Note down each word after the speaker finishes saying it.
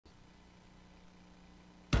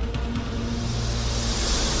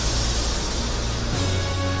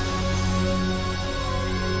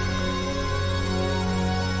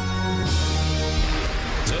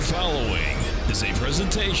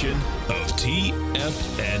presentation of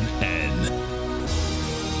TFNN.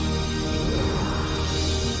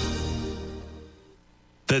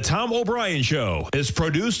 The Tom O'Brien Show is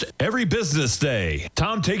produced every business day.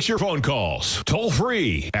 Tom takes your phone calls toll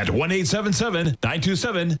free at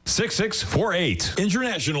 1-877-927-6648.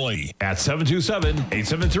 Internationally at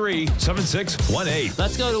 727-873-7618.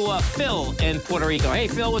 Let's go to Phil in Puerto Rico. Hey,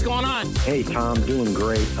 Phil, what's going on? Hey, Tom, doing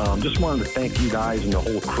great. Just wanted to thank you guys and the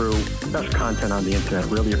whole crew. Best content on the internet.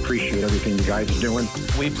 Really appreciate everything you guys are doing.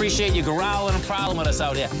 We appreciate you growling and prowling with us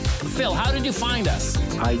out here. Phil, how did you find us?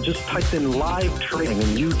 I just typed in live trading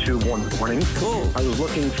in YouTube one morning. Cool. I was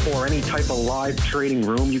looking for any type of live trading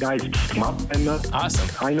room. You guys came up, and awesome.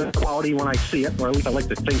 I know quality when I see it, or at least I like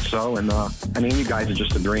to think so. And I mean, you guys are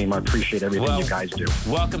just a dream. I appreciate everything you guys do.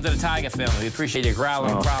 Welcome to the Tiger family. We appreciate you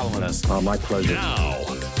growling and prowling with us. My pleasure. Now,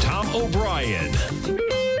 Tom O'Brien.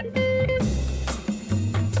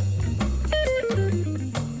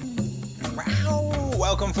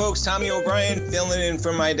 Welcome, folks. Tommy O'Brien filling in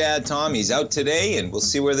for my dad, Tom. He's out today, and we'll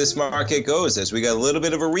see where this market goes as we got a little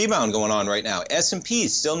bit of a rebound going on right now. S&P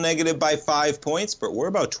is still negative by 5 points, but we're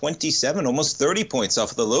about 27, almost 30 points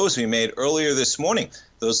off of the lows we made earlier this morning.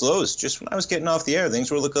 Those lows, just when I was getting off the air,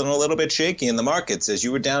 things were looking a little bit shaky in the markets as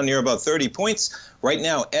you were down near about 30 points. Right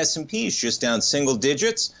now, S&P is just down single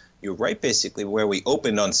digits. You're right basically where we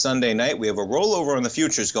opened on Sunday night. We have a rollover on the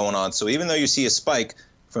futures going on, so even though you see a spike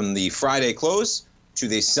from the Friday close to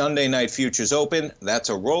the Sunday night futures open, that's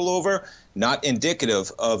a rollover, not indicative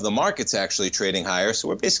of the markets actually trading higher. So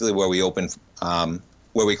we're basically where we opened,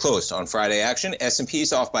 where we closed on Friday action.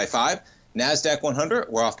 S&P's off by 5. NASDAQ 100,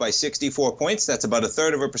 we're off by 64 points. That's about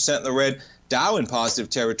 1/3% in the red. Dow in positive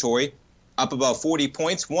territory, up about 40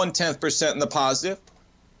 points, 1/10% in the positive.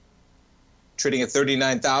 Trading at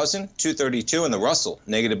 39,232, and the Russell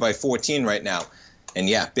negative by 14 right now. And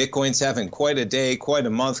yeah, Bitcoin's having quite a day, quite a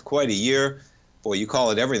month, quite a year. Boy, you call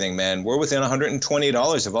it everything, man. We're within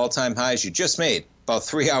 $120 of all-time highs you just made about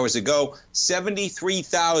 3 hours ago.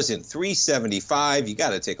 73,375. You got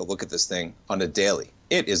to take a look at this thing on a daily.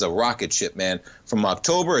 It is a rocket ship, man. From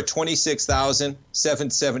October at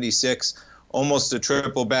 26,776, almost a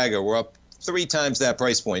triple bagger. We're up 3 times that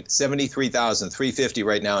price point, 73,350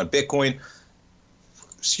 right now. And Bitcoin,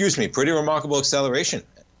 excuse me, pretty remarkable acceleration.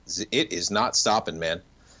 It is not stopping, man.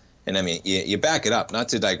 And I mean, you back it up, not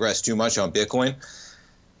to digress too much on Bitcoin,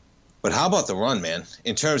 but how about the run, man?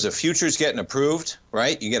 In terms of futures getting approved,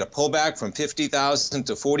 right? You get a pullback from 50,000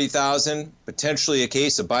 to 40,000, potentially a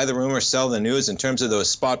case of buy the rumor, sell the news in terms of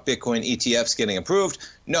those spot Bitcoin ETFs getting approved.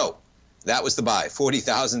 No, that was the buy,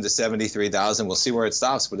 40,000 to 73,000. We'll see where it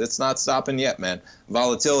stops, but it's not stopping yet, man.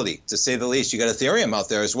 Volatility, to say the least. You got Ethereum out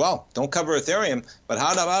there as well. Don't cover Ethereum, but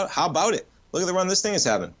how about it? Look at the run this thing is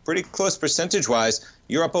having. Pretty close percentage-wise.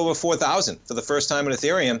 You're up over 4,000 for the first time in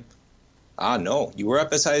Ethereum. No, you were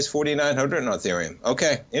up as high as 4,900 on Ethereum.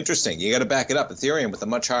 Okay, interesting. You got to back it up. Ethereum with a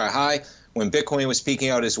much higher high when Bitcoin was peaking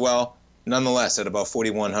out as well. Nonetheless, at about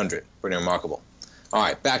 4,100. Pretty remarkable. All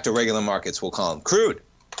right, back to regular markets, we'll call them. Crude,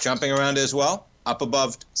 jumping around as well. Up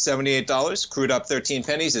above $78. Crude up 13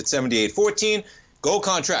 pennies at 78.14. Gold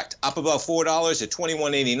contract up above $4 at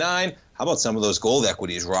 21.89. How about some of those gold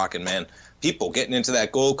equities rocking, man? People getting into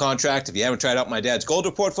that gold contract. If you haven't tried out my dad's gold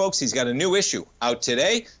report, folks, he's got a new issue out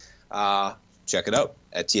today. Check it out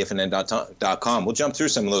at TFNN.com. We'll jump through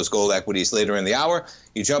some of those gold equities later in the hour.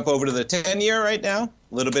 You jump over to the 10-year right now, a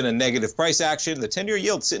little bit of negative price action. The 10-year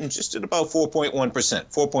yield sitting just at about 4.1%,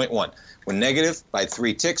 4.1. We're negative by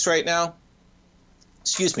 3 ticks right now.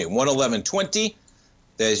 Excuse me, 111.20.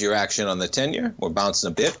 There's your action on the 10-year. We're bouncing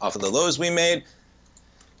a bit off of the lows we made.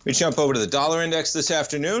 We jump over to the dollar index this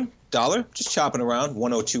afternoon. Dollar just chopping around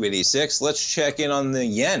 102.86. Let's check in on the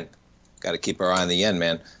yen. Got to keep our eye on the yen,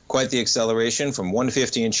 man. Quite the acceleration from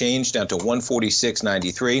 150 and change down to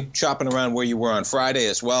 146.93. Chopping around where you were on Friday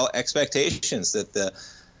as well. Expectations that the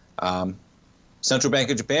Central Bank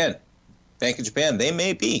of Japan, they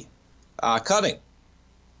may be cutting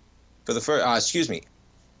for the first,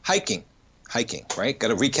 hiking, right? Got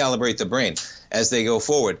to recalibrate the brain as they go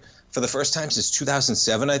forward. For the first time since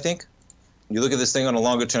 2007, I think. You look at this thing on a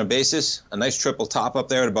longer-term basis, a nice triple top up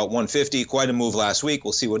there at about 150. Quite a move last week.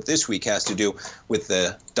 We'll see what this week has to do with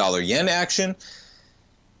the dollar-yen action.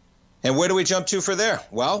 And where do we jump to for there?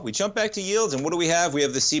 Well, we jump back to yields, and what do we have? We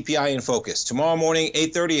have the CPI in focus. Tomorrow morning,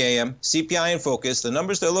 8:30 a.m., CPI in focus. The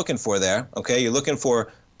numbers they're looking for there, okay, you're looking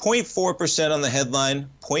for 0.4% on the headline,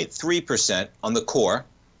 0.3% on the core.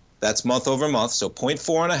 That's month over month. So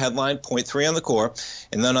 0.4 on a headline, 0.3 on the core.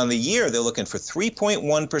 And then on the year, they're looking for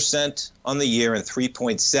 3.1% on the year and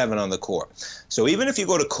 3.7 on the core. So even if you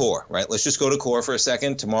go to core, right, let's just go to core for a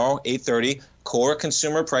second. Tomorrow, 8:30, core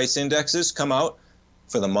consumer price indexes come out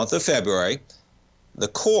for the month of February. The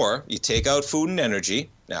core, you take out food and energy.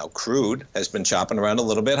 Now, crude has been chopping around a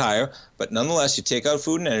little bit higher, but nonetheless, you take out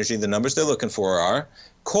food and energy. The numbers they're looking for are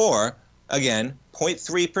core, again,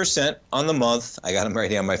 0.3% on the month. I got them right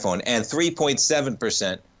here on my phone, and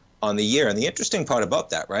 3.7% on the year. And the interesting part about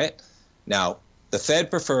that, right? Now, the Fed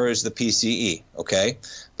prefers the PCE, okay?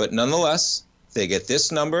 But nonetheless, they get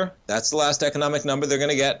this number. That's the last economic number they're going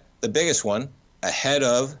to get, the biggest one, ahead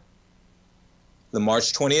of the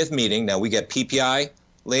March 20th meeting. Now, we get PPI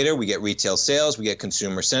later, we get retail sales, we get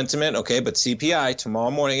consumer sentiment, okay, but CPI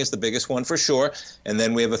tomorrow morning is the biggest one for sure. And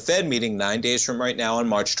then we have a Fed meeting 9 days from right now on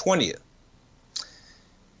March 20th.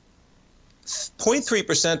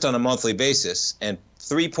 0.3% on a monthly basis and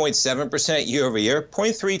 3.7% year over year,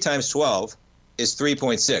 0.3 times 12 is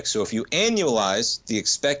 3.6. So if you annualize the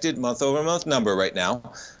expected month over month number right now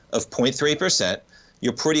of 0.3%,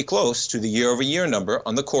 you're pretty close to the year over year number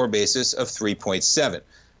on the core basis of 3.7.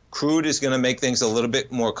 Crude is going to make things a little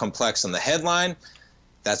bit more complex on the headline.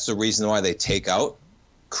 That's the reason why they take out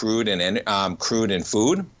crude and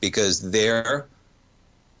food, because their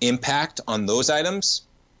impact on those items,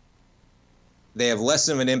 they have less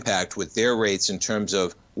of an impact with their rates in terms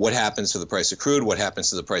of what happens to the price of crude, what happens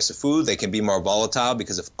to the price of food. They can be more volatile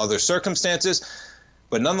because of other circumstances.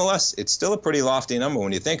 But nonetheless, it's still a pretty lofty number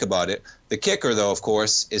when you think about it. The kicker, though, of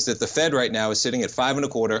course, is that the Fed right now is sitting at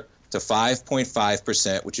 5.25% to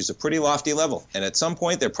 5.5%, which is a pretty lofty level. And at some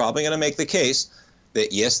point, they're probably going to make the case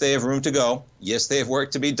that, yes, they have room to go. Yes, they have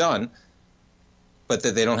work to be done, but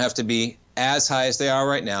that they don't have to be as high as they are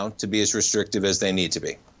right now to be as restrictive as they need to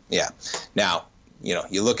be. Yeah. Now,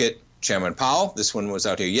 you look at Chairman Powell. This one was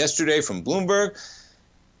out here yesterday from Bloomberg.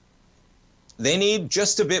 They need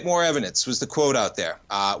just a bit more evidence, was the quote out there.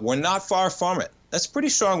 We're not far from it. That's pretty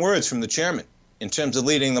strong words from the chairman in terms of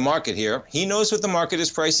leading the market here. He knows what the market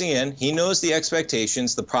is pricing in. He knows the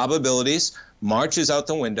expectations, the probabilities. March is out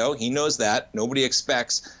the window. He knows that. Nobody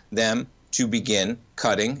expects them to begin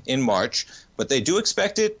cutting in March, but they do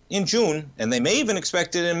expect it in June, and they may even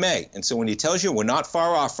expect it in May. And so when he tells you we're not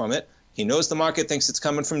far off from it, he knows the market thinks it's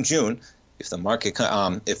coming from June. If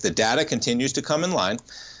the data continues to come in line,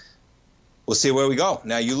 we'll see where we go.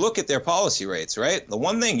 Now, you look at their policy rates, right? The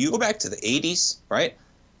one thing, you go back to the 80s, right?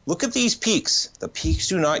 Look at these peaks. The peaks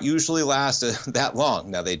do not usually last that long.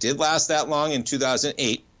 Now, they did last that long in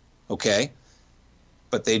 2008, okay?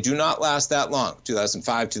 But they do not last that long,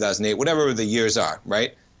 2005, 2008, whatever the years are,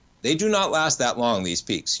 right? They do not last that long, these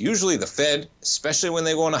peaks. Usually the Fed, especially when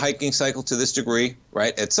they go on a hiking cycle to this degree,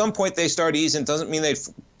 right? At some point they start easing. Doesn't mean they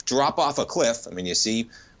drop off a cliff. I mean, you see,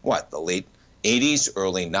 the late 80s,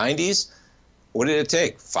 early 90s. What did it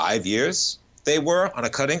take? 5 years? They were on a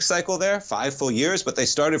cutting cycle there, 5 full years, but they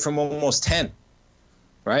started from almost 10,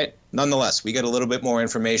 right? Nonetheless, we get a little bit more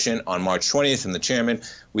information on March 20th from the chairman.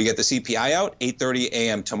 We get the CPI out, 8:30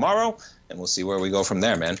 a.m. tomorrow, and we'll see where we go from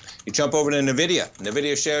there, man. You jump over to NVIDIA.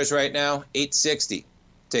 NVIDIA shares right now, 860.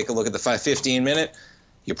 Take a look at the 5-15-minute.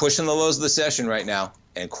 You're pushing the lows of the session right now,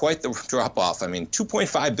 and quite the drop-off. I mean,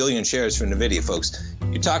 2.5 billion shares for NVIDIA, folks.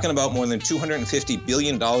 You're talking about more than $250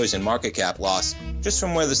 billion in market cap loss just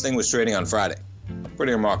from where this thing was trading on Friday.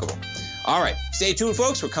 Pretty remarkable. All right, stay tuned,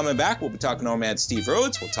 folks. We're coming back. We'll be talking to our man, Steve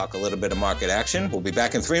Rhodes. We'll talk a little bit of market action. We'll be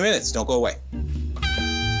back in 3 minutes. Don't go away.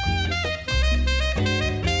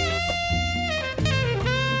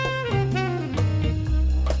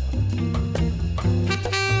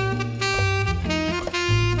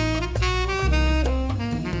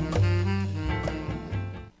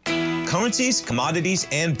 Currencies, commodities,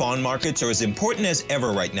 and bond markets are as important as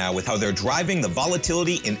ever right now with how they're driving the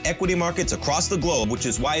volatility in equity markets across the globe, which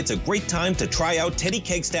is why it's a great time to try out Teddy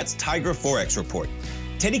Kegstat's Tiger Forex Report.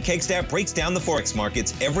 Teddy Kegstat breaks down the Forex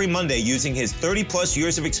markets every Monday using his 30-plus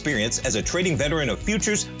years of experience as a trading veteran of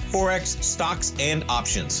futures, Forex, stocks, and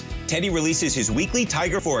options. Teddy releases his weekly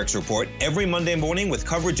Tiger Forex Report every Monday morning with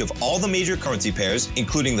coverage of all the major currency pairs,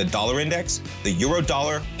 including the dollar index, the euro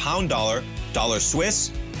dollar, pound dollar, dollar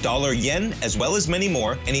Swiss, dollar yen, as well as many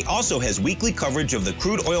more, and he also has weekly coverage of the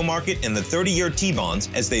crude oil market and the 30-year T-bonds,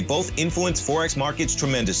 as they both influence Forex markets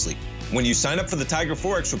tremendously. When you sign up for the Tiger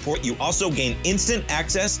Forex Report, you also gain instant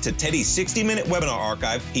access to Teddy's 60-minute webinar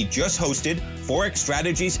archive he just hosted, Forex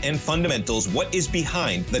Strategies and Fundamentals, What is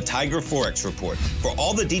Behind the Tiger Forex Report. For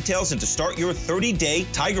all the details and to start your 30-day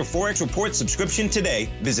Tiger Forex Report subscription today,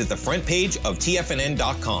 visit the front page of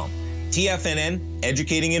TFNN.com. TFNN,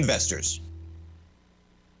 educating investors.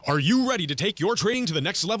 Are you ready to take your trading to the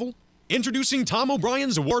next level? Introducing Tom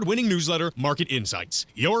O'Brien's award-winning newsletter, Market Insights,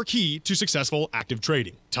 your key to successful active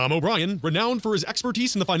trading. Tom O'Brien, renowned for his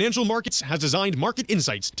expertise in the financial markets, has designed Market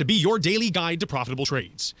Insights to be your daily guide to profitable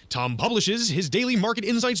trades. Tom publishes his daily Market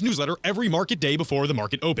Insights newsletter every market day before the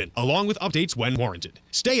market open, along with updates when warranted.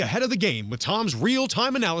 Stay ahead of the game with Tom's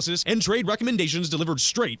real-time analysis and trade recommendations delivered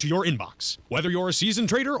straight to your inbox. Whether you're a seasoned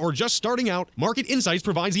trader or just starting out, Market Insights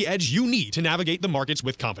provides the edge you need to navigate the markets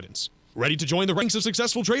with confidence. Ready to join the ranks of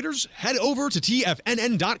successful traders? Head over to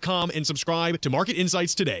TFNN.com and subscribe to Market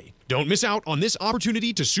Insights today. Don't miss out on this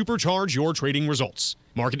opportunity to supercharge your trading results.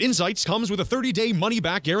 Market Insights comes with a 30-day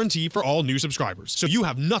money-back guarantee for all new subscribers, so you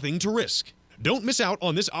have nothing to risk. Don't miss out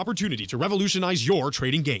on this opportunity to revolutionize your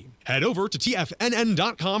trading game. Head over to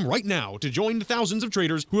TFNN.com right now to join the thousands of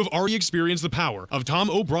traders who have already experienced the power of Tom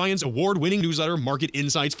O'Brien's award-winning newsletter, Market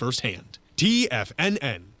Insights, firsthand.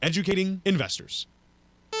 TFNN, educating investors.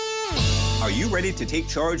 Are you ready to take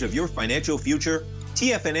charge of your financial future?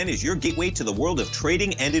 TFNN is your gateway to the world of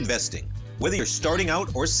trading and investing. Whether you're starting out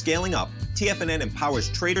or scaling up, TFNN empowers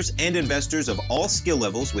traders and investors of all skill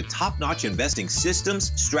levels with top-notch investing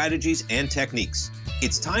systems, strategies, and techniques.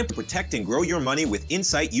 It's time to protect and grow your money with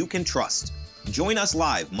insight you can trust. Join us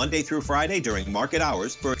live Monday through Friday during market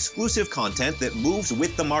hours for exclusive content that moves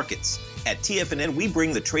with the markets. At TFNN, we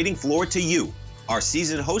bring the trading floor to you. Our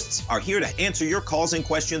seasoned hosts are here to answer your calls and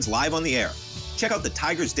questions live on the air. Check out the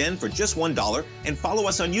Tiger's Den for just $1 and follow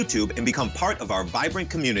us on YouTube and become part of our vibrant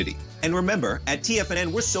community. And remember, at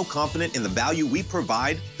TFNN, we're so confident in the value we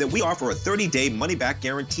provide that we offer a 30-day money-back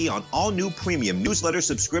guarantee on all new premium newsletter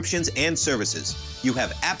subscriptions and services. You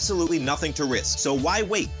have absolutely nothing to risk, so why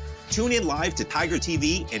wait? Tune in live to Tiger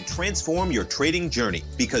TV and transform your trading journey,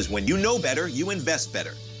 because when you know better, you invest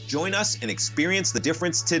better. Join us and experience the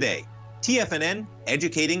difference today. TFNN,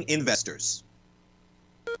 educating investors.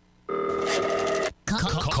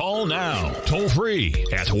 Call now, toll free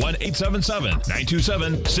at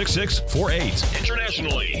 1-877-927-6648.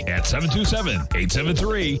 Internationally at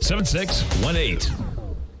 727-873-7618.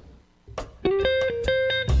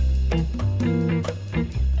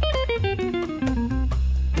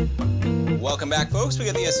 Welcome back, folks. We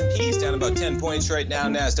got the S&Ps down about 10 points right now.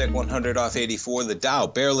 NASDAQ 100 off 84. The Dow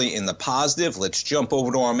barely in the positive. Let's jump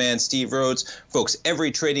over to our man, Steve Rhodes. Folks,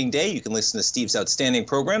 every trading day, you can listen to Steve's outstanding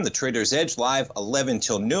program, The Trader's Edge, live 11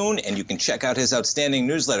 till noon. And you can check out his outstanding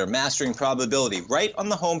newsletter, Mastering Probability, right on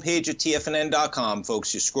the homepage at TFNN.com.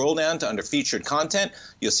 Folks, you scroll down to under featured content.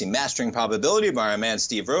 You'll see Mastering Probability by our man,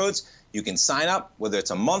 Steve Rhodes. You can sign up, whether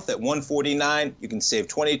it's a month at $149, you can save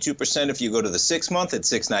 22% if you go to the 6 month at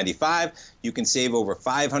 $695. You can save over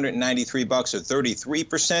 $593 or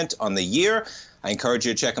 33% on the year. I encourage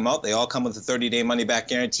you to check them out. They all come with a 30-day money-back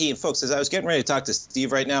guarantee. And folks, as I was getting ready to talk to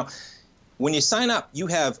Steve right now, when you sign up, you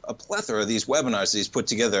have a plethora of these webinars that he's put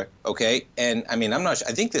together, okay? And I mean, I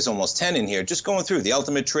think there's almost 10 in here, just going through the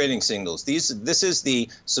ultimate trading signals. This is the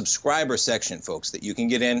subscriber section, folks, that you can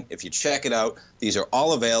get in. If you check it out, these are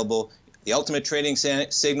all available. The ultimate trading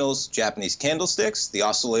signals, Japanese candlesticks, the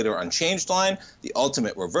oscillator unchanged line, the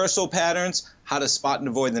ultimate reversal patterns, how to spot and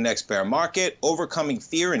avoid the next bear market, overcoming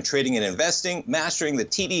fear in trading and investing, mastering the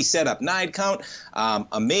TD setup 9 count.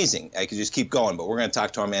 Amazing. I could just keep going, but we're going to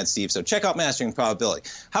talk to our man, Steve. So check out Mastering Probability.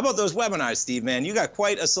 How about those webinars, Steve, man? You got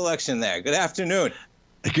quite a selection there. Good afternoon.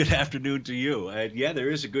 Good afternoon to you. Yeah,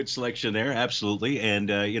 there is a good selection there, absolutely. And,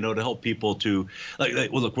 to help people to,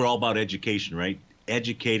 look, we're all about education, right?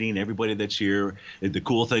 Educating everybody that's here. The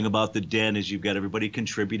cool thing about the den is you've got everybody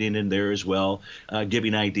contributing in there as well,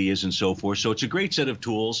 giving ideas and so forth. So it's a great set of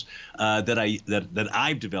tools that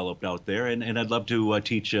I've developed out there, and I'd love to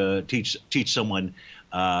teach someone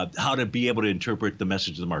how to be able to interpret the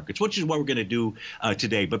message of the markets, which is what we're going to do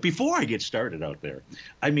today. But before I get started out there,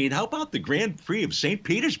 I mean, how about the Grand Prix of St.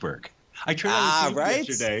 Petersburg? I turned on the TV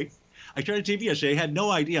yesterday. I tried TV yesterday. I had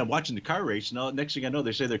no idea. I'm watching the car race. Now, next thing I know,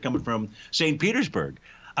 they say they're coming from St. Petersburg.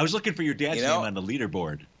 I was looking for your dad's name on the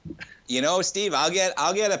leaderboard. You know, Steve, I'll get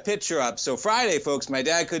a picture up. So Friday, folks, my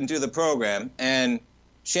dad couldn't do the program, and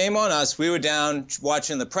shame on us. We were down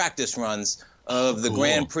watching the practice runs of the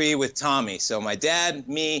Grand Prix with Tommy. So my dad,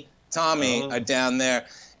 me, Tommy are down there.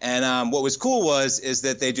 And what was cool is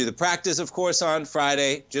that they do the practice, of course, on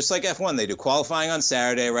Friday, just like F1. They do qualifying on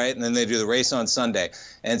Saturday, right? And then they do the race on Sunday.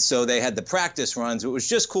 And so they had the practice runs. It was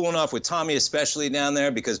just cool enough with Tommy especially down there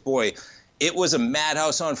because, boy, It was a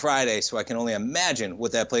madhouse on Friday, so I can only imagine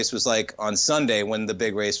what that place was like on Sunday when the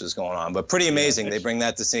big race was going on. But pretty amazing. They bring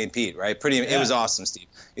that to St. Pete, right? It was awesome, Steve.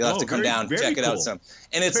 You'll have to come down, check it out some.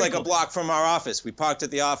 And it's like a block from our office. We parked at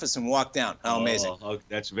the office and walked down. How amazing. Oh,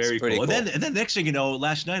 that's very cool. Cool. And then next thing you know,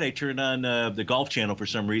 last night I turned on the Golf Channel for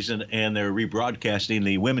some reason, and they're rebroadcasting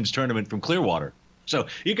the women's tournament from Clearwater. So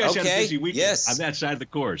you guys had a busy weekend on that side of the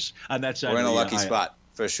course. On that side, we're in a lucky spot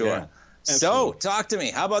for sure. Yeah, so talk to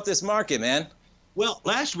me. How about this market, man? Well,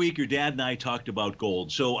 last week your dad and I talked about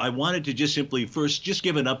gold, so I wanted to just simply first just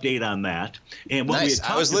give an update on that and what we had talked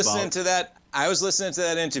about. I was listening to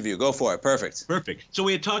that interview. Go for it. Perfect. So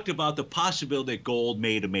we had talked about the possibility that gold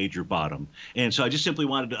made a major bottom. And so I just simply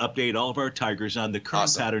wanted to update all of our Tigers on the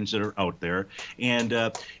current patterns that are out there.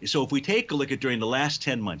 And so if we take a look at during the last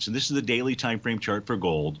 10 months, and this is the daily time frame chart for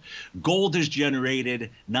gold, gold has generated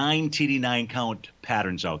 9 TD9 count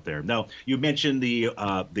patterns out there. Now, you mentioned the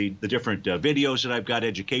different videos that I've got,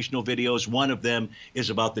 educational videos. One of them is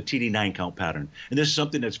about the TD9 count pattern. And this is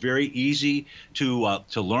something that's very easy to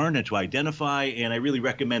learn and to identify. And I really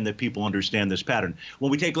recommend that people understand this pattern. When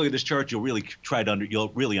we take a look at this chart, you'll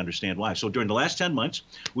really understand why. So during the last 10 months,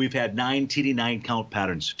 we've had 9 TD9 count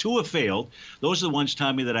patterns. 2 have failed. Those are the ones,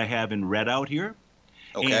 Tommy, that I have in red out here.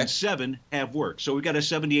 Okay. And 7 have worked. So we've got a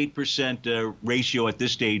 78% ratio at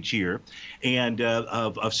this stage here, and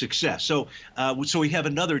of success. So we have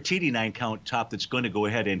another TD9 count top that's going to go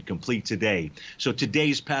ahead and complete today. So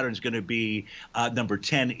today's pattern is going to be number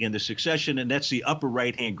 10 in the succession, and that's the upper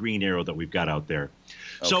right-hand green arrow that we've got out there.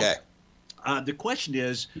 Okay. So the question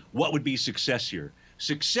is, what would be success here?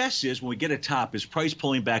 Success is when we get a top is price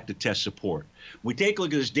pulling back to test support. When we take a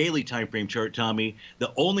look at this daily time frame chart, Tommy,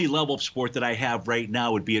 the only level of support that I have right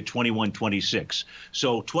now would be at 2126.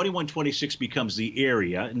 So 2126 becomes the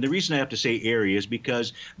area. And the reason I have to say area is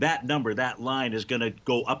because that number, that line is going to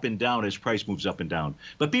go up and down as price moves up and down.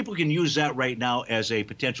 But people can use that right now as a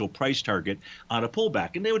potential price target on a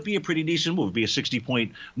pullback. And that would be a pretty decent move. It would be a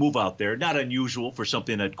 60-point move out there. Not unusual for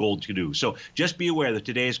something that gold can do. So just be aware that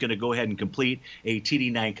today is going to go ahead and complete a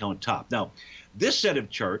TD9 count top. Now, this set of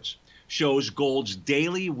charts shows gold's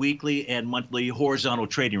daily, weekly, and monthly horizontal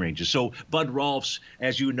trading ranges. So Bud Rolfs,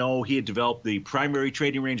 as you know, he had developed the primary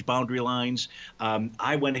trading range boundary lines.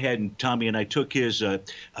 I went ahead and Tommy and I took his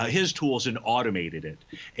tools and automated it.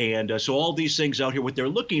 And so all these things out here, what they're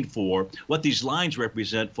looking for, what these lines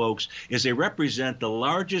represent, folks, is they represent the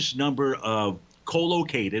largest number of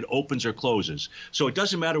co-located opens or closes. So it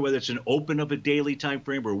doesn't matter whether it's an open of a daily time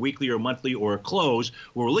frame or weekly or monthly or a close.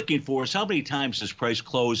 What we're looking for is how many times does price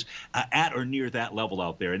close at or near that level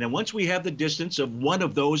out there. And then once we have the distance of one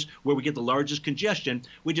of those where we get the largest congestion,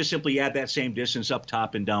 we just simply add that same distance up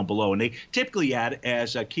top and down below. And they typically add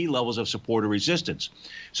as key levels of support or resistance.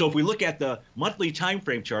 So if we look at the monthly time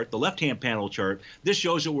frame chart, the left-hand panel chart, this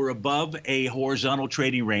shows that we're above a horizontal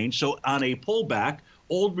trading range. So on a pullback,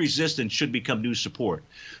 old resistance should become new support.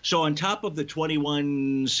 So on top of the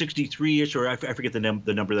 2163-ish, or I forget the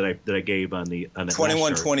number that I gave on the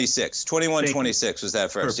 2126. 2126 was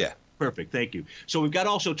that first, yeah. Perfect, thank you. So we've got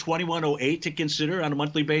also 2108 to consider on a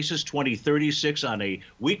monthly basis, 2036 on a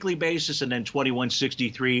weekly basis, and then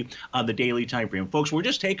 2163 on the daily time frame. Folks, we're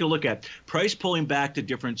just taking a look at price pulling back to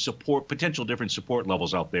potential different support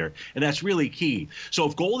levels out there, and that's really key. So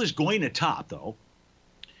if gold is going to top, though,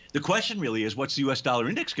 the question really is, what's the U.S. dollar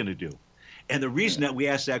index going to do? And the reason that we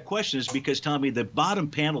ask that question is because, Tommy, the bottom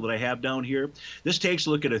panel that I have down here, this takes a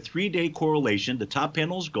look at a 3-day correlation. The top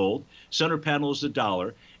panel is gold, center panel is the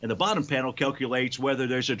dollar, and the bottom panel calculates whether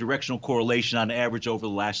there's a directional correlation on average over the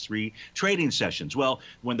last 3 trading sessions. Well,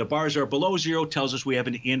 when the bars are below zero, it tells us we have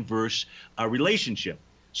an inverse relationship.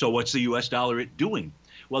 So what's the U.S. dollar doing?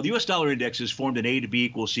 Well, the U.S. dollar index is formed in A to B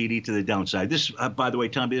equals CD to the downside. This, by the way,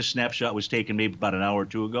 Tom, this snapshot was taken maybe about an hour or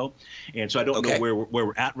two ago. And so I don't know where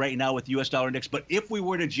we're at right now with the U.S. dollar index. But if we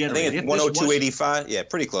were to generate... I think it's 102.85. Yeah,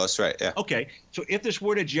 pretty close, right? Yeah. Okay. So if this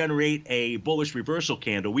were to generate a bullish reversal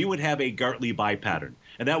candle, we would have a Gartley buy pattern.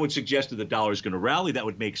 And that would suggest that the dollar is going to rally. That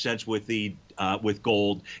would make sense with the with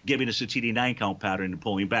gold giving us a TD9 count pattern and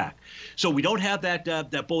pulling back. So we don't have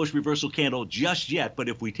that bullish reversal candle just yet. But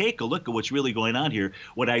if we take a look at what's really going on here,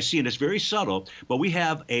 what I see, and it's very subtle, but we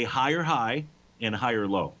have a higher high and a higher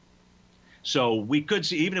low. So we could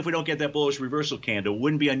see, even if we don't get that bullish reversal candle, it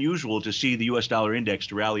wouldn't be unusual to see the U.S. dollar index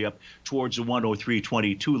to rally up towards the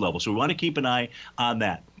 103.22 level. So we want to keep an eye on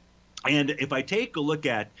that. And if I take a look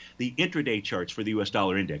at the intraday charts for the U.S.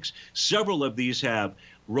 dollar index, several of these have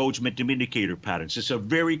Rhodes momentum indicator patterns. It's a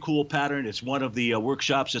very cool pattern. It's one of the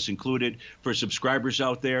workshops that's included for subscribers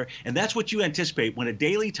out there. And that's what you anticipate. When a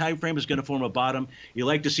daily time frame is going to form a bottom, you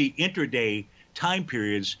like to see intraday time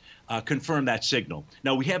periods confirm that signal.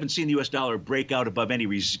 Now, we haven't seen the U.S. dollar break out above any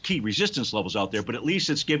key resistance levels out there, but at least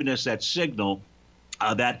it's given us that signal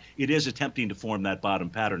that it is attempting to form that bottom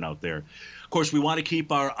pattern out there. Of course, we want to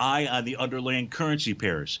keep our eye on the underlying currency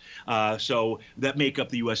pairs. So that make up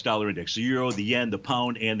the U.S. dollar index, the euro, the yen, the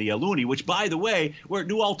pound, and the loonie, which, by the way, we're at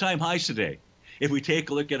new all-time highs today. If we take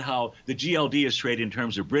a look at how the GLD is traded in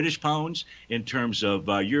terms of British pounds, in terms of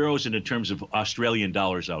euros, and in terms of Australian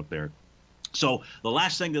dollars out there. So the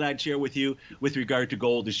last thing that I'd share with you with regard to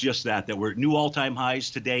gold is just that we're at new all-time highs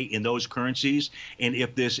today in those currencies. And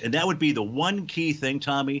that would be the one key thing,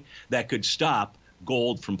 Tommy, that could stop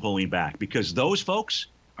gold from pulling back, because those folks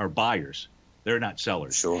are buyers. They're not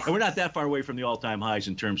sellers. Sure. And we're not that far away from the all-time highs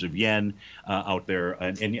in terms of yen out there.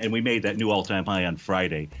 And we made that new all-time high on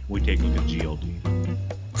Friday. We take a look at GLD.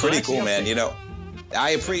 Pretty cool, man. You know,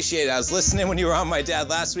 I appreciate it. I was listening when you were on my dad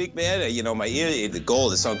last week, man. You know, my ear, the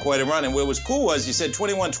gold is on quite a run. And what was cool was you said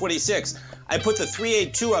 21.26. I put the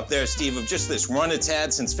 382 up there, Steve, of just this run it's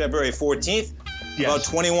had since February 14th. Yes. About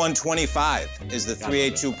 21.25 is the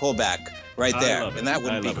 382 pullback. Right there. And that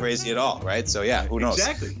wouldn't be crazy at all, right? So, yeah, who knows?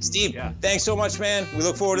 Exactly. Steve, thanks so much, man. We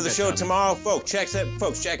look forward to the show tomorrow. Folks, check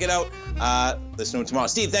it out. Listen to it tomorrow.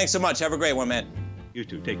 Steve, thanks so much. Have a great one, man. You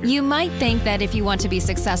too. Take care. You might think that if you want to be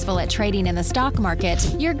successful at trading in the stock market,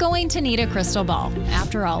 you're going to need a crystal ball.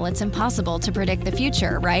 After all, it's impossible to predict the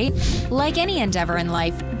future, right? Like any endeavor in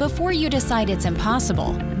life, before you decide it's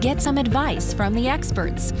impossible, get some advice from the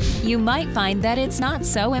experts. You might find that it's not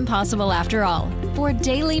so impossible after all. For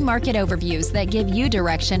daily market overviews that give you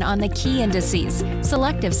direction on the key indices,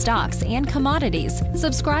 selective stocks, and commodities,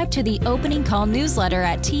 subscribe to the Opening Call newsletter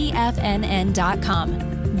at TFNN.com.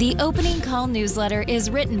 The Opening Call newsletter is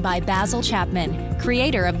written by Basil Chapman,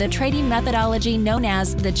 creator of the trading methodology known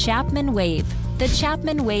as the Chapman Wave. The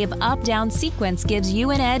Chapman Wave up-down sequence gives you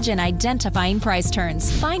an edge in identifying price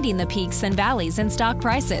turns, finding the peaks and valleys in stock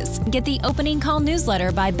prices. Get the Opening Call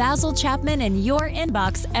newsletter by Basil Chapman in your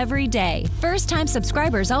inbox every day. First-time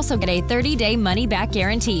subscribers also get a 30-day money-back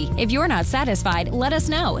guarantee. If you're not satisfied, let us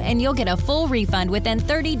know, and you'll get a full refund within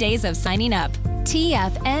 30 days of signing up.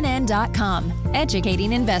 TFNN.com,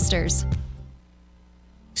 educating investors.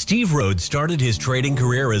 Steve Rhodes started his trading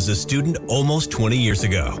career as a student almost 20 years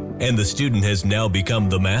ago, and the student has now become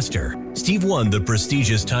the master. Steve won the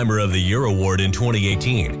prestigious Timer of the Year award in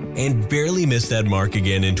 2018 and barely missed that mark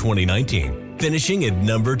again in 2019, finishing at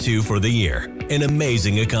number 2 for the year. An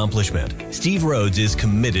amazing accomplishment. Steve Rhodes is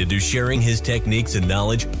committed to sharing his techniques and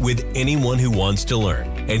knowledge with anyone who wants to learn,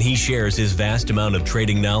 and he shares his vast amount of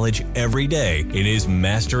trading knowledge every day in his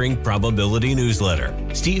Mastering Probability newsletter.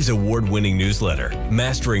 Steve's award-winning newsletter,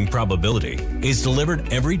 Mastering Probability, is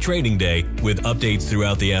delivered every trading day with updates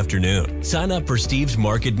throughout the afternoon. Sign up for Steve's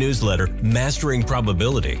market newsletter, Mastering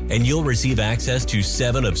Probability, and you'll receive access to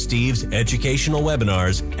 7 of Steve's educational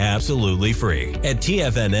webinars absolutely free. At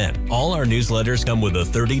TFNN, all our newsletters come with a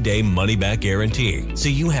 30-day money-back guarantee, so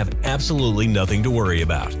you have absolutely nothing to worry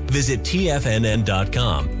about. Visit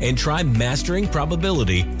TFNN.com and try Mastering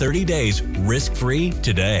Probability 30 days risk-free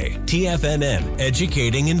today. TFNN,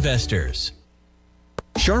 educating investors.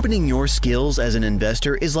 Sharpening your skills as an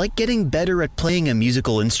investor is like getting better at playing a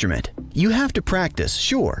musical instrument. You have to practice,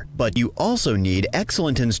 sure, but you also need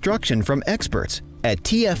excellent instruction from experts. At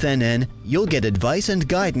TFNN, you'll get advice and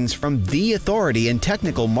guidance from the authority in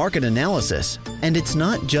technical market analysis. And it's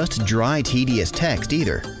not just dry, tedious text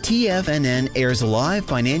either. TFNN airs live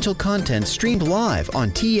financial content streamed live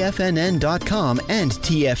on TFNN.com and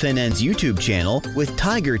TFNN's YouTube channel with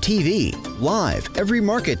Tiger TV, live every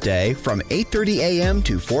market day from 8:30 a.m.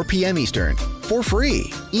 to 4 p.m. Eastern. For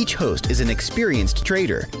free. Each host is an experienced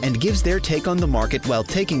trader and gives their take on the market while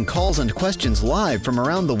taking calls and questions live from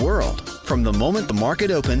around the world. From the moment the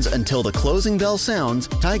market opens until the closing bell sounds,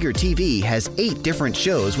 Tiger TV has 8 different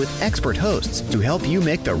shows with expert hosts to help you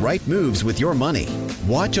make the right moves with your money.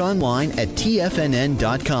 Watch online at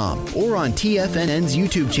TFNN.com or on TFNN's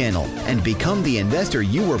YouTube channel and become the investor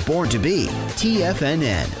you were born to be.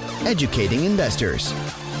 TFNN, educating investors.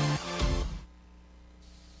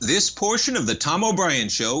 This portion of the Tom O'Brien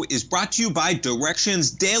Show is brought to you by Direxion's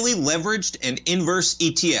daily leveraged and inverse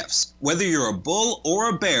ETFs. Whether you're a bull or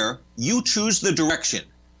a bear, you choose the direction.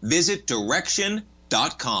 Visit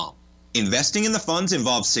Direxion.com. Investing in the funds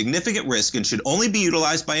involves significant risk and should only be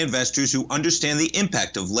utilized by investors who understand the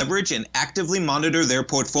impact of leverage and actively monitor their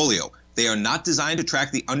portfolio. They are not designed to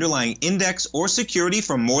track the underlying index or security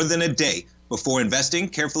for more than a day. Before investing,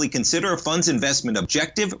 carefully consider a fund's investment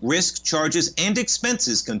objective, risk, charges, and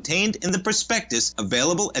expenses contained in the prospectus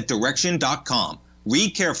available at Direxion.com.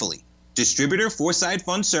 Read carefully. Distributor Foresight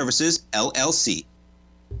Fund Services, LLC.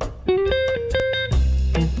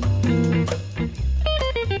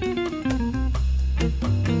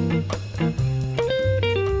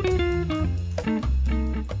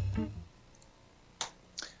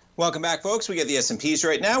 Welcome back, folks. We got the S&Ps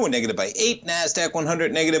right now. We're negative by 8. NASDAQ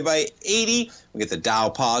 100 negative by 80. We got the Dow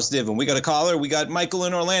positive, and we got a caller. We got Michael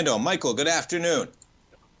in Orlando. Michael, good afternoon.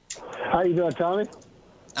 How you doing, Tommy?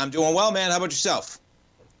 I'm doing well, man. How about yourself?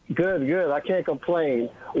 Good, good. I can't complain.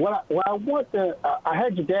 I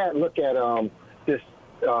had your dad look at this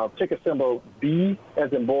ticker symbol B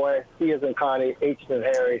as in boy, C as in Connie, H as in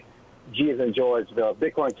Harry, G as in George, the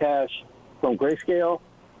Bitcoin Cash from Grayscale.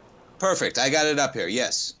 Perfect. I got it up here.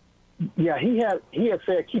 Yes. Yeah, he had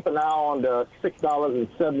said keep an eye on the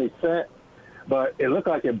 $6.70, but it looked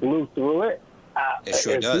like it blew through it. It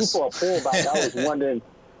sure does. Due for a pullback. I was wondering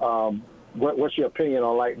what's your opinion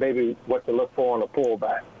on maybe what to look for on a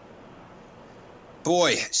pullback.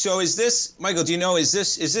 Boy, so is this, Michael? Do you know is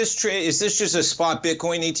this just a spot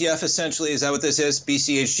Bitcoin ETF essentially? Is that what this is?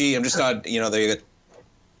 BCHG? I'm just not. There you go.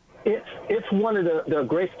 It's one of the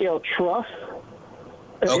Grayscale trusts.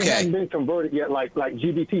 Okay. It hasn't been converted yet, like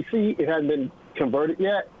GBTC. It hasn't been converted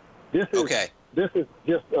yet. This is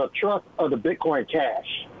just a trust of the Bitcoin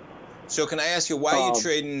Cash. So can I ask you why are you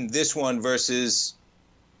trading this one versus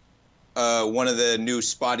one of the new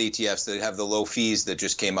spot ETFs that have the low fees that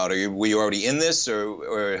just came out? Were you already in this,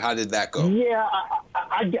 or how did that go? Yeah,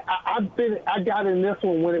 I got in this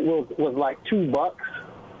one when it was like $2.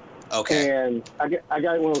 Okay. And I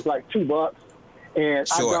got it when it was like $2. And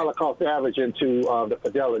sure. I dollar cost average into the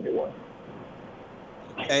Fidelity one.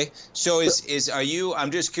 Okay, so are you?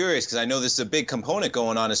 I'm just curious because I know this is a big component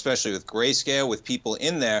going on, especially with Grayscale, with people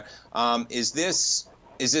in there. Is this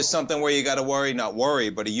something where you got to worry? Not worry,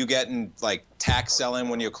 but are you getting like tax selling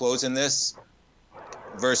when you're closing this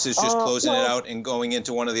versus just closing it out and going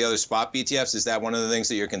into one of the other spot BTFs? Is that one of the things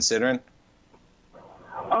that you're considering?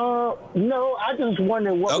 No, I just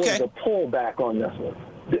wondering what was the pullback on this one.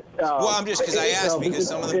 Well, I'm just because I asked because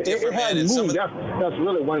some of them different, man. And that's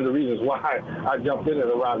really one of the reasons why I jumped in it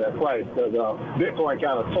around that price because Bitcoin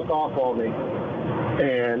kind of took off on me,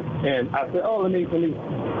 and I said, let me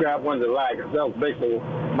grab one of the laggers. That was basically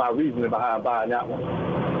my reasoning behind buying that one.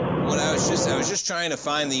 Well, I was just trying to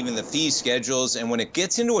find even the fee schedules, and when it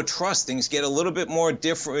gets into a trust, things get a little bit more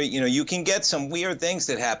different. You can get some weird things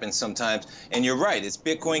that happen sometimes, and you're right. It's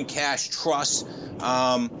Bitcoin Cash Trust.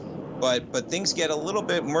 But things get a little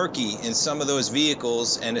bit murky in some of those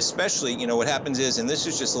vehicles, and especially, what happens is, and this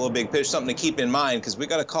is just a little big pitch, something to keep in mind, because we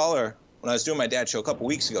got a caller when I was doing my dad's show a couple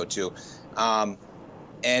weeks ago too, and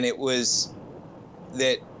it was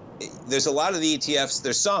that there's a lot of the ETFs,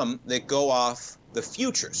 there's some that go off the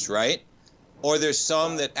futures, right? Or there's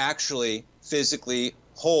some that actually physically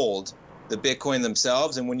hold the Bitcoin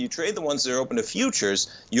themselves, and when you trade the ones that are open to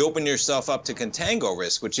futures, you open yourself up to contango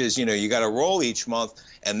risk, which is, you got to roll each month,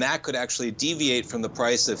 and that could actually deviate from the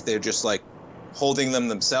price if they're just like holding them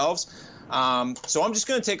themselves. So I'm just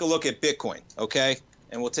going to take a look at Bitcoin, okay?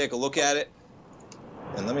 And we'll take a look at it.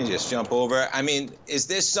 And let me just jump over. I mean, is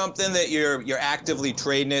this something that you're actively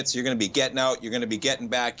trading it, so you're going to be getting out, you're going to be getting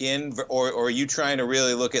back in, or are you trying to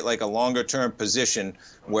really look at like a longer-term position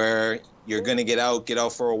where you're going to get out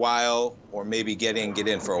for a while, or maybe get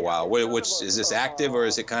in for a while? Which is this active, or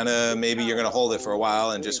is it kind of maybe you're going to hold it for a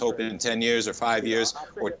while and just hope in 10 years or 5 years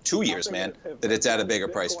or 2 years, man, that it's at a bigger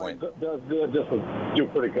price point? Does good, just do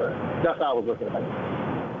pretty good. That's how I was looking at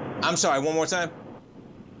it. I'm sorry, one more time.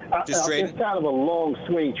 Just trading? It's kind of a long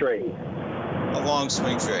swing trade. A long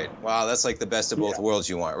swing trade. Wow, that's like the best of both worlds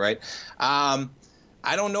you want, right? I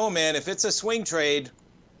don't know, man. If it's a swing trade,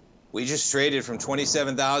 we just traded from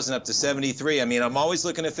 27,000 up to 73. I mean, I'm always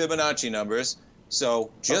looking at Fibonacci numbers.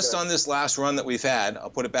 So just on this last run that we've had, I'll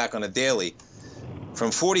put it back on a daily,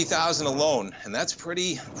 from 40,000 alone, and that's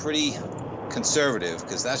pretty conservative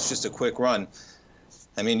because that's just a quick run.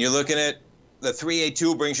 I mean, you're looking at the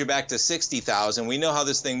 382 brings you back to 60,000. We know how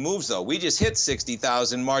this thing moves, though. We just hit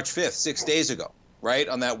 60,000 March 5th, 6 days ago, right?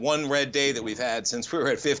 On that one red day that we've had since we were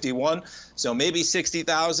at 51. So maybe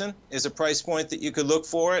 60,000 is a price point that you could look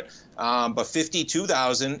for it. But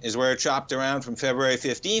 52,000 is where it chopped around from February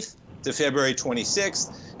 15th to February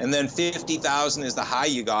 26th. And then 50,000 is the high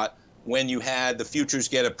you got when you had the futures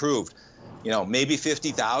get approved. Maybe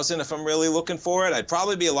 50,000 if I'm really looking for it. I'd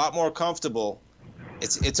probably be a lot more comfortable.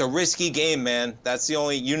 It's a risky game, man. That's the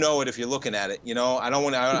only, it if you're looking at it. I don't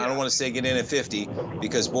want to say get in at 50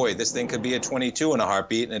 because, boy, this thing could be at 22 in a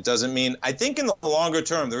heartbeat, and it doesn't mean. I think in the longer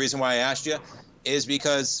term, the reason why I asked you is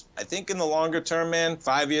because I think in the longer term, man,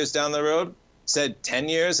 5 years down the road, said 10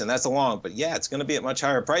 years, and that's a long, but yeah, it's going to be at much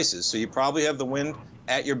higher prices. So you probably have the wind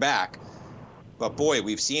at your back. But boy,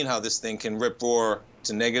 we've seen how this thing can rip roar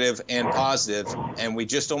to negative and positive, and we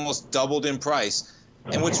just almost doubled in price.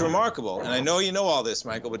 And what's remarkable, and I know you know all this,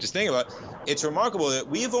 Michael, but just think about it, it's remarkable that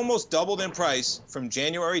we've almost doubled in price from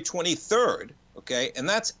January 23rd, okay? And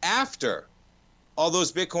that's after all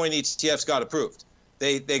those Bitcoin ETFs got approved.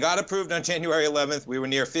 They got approved on January 11th. We were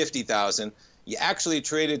near 50,000. You actually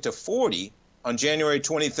traded to 40 on January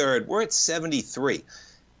 23rd. We're at 73.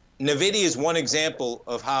 NVIDIA is one example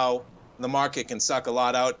of how the market can suck a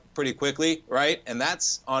lot out pretty quickly, right? And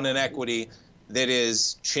that's on an equity that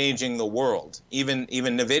is changing the world. Even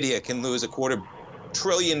NVIDIA can lose $250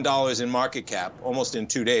 billion in market cap almost in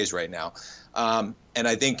 2 days right now. And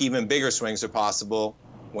I think even bigger swings are possible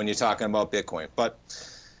when you're talking about Bitcoin. But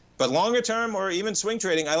longer term or even swing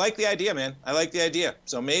trading, I like the idea, man. I like the idea.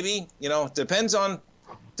 So maybe, you know, depends on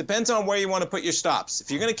where you want to put your stops.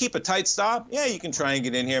 If you're going to keep a tight stop, yeah, you can try and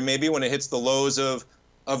get in here maybe when it hits the lows of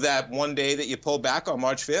that one day that you pulled back on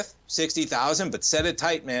March 5th, 60,000, but set it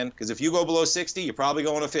tight, man, because if you go below 60, you're probably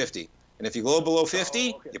going to 50. And if you go below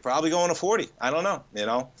 50, you're probably going to 40. I don't know, you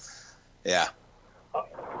know? Yeah.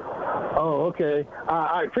 Oh, okay.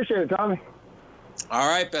 I appreciate it, Tommy. All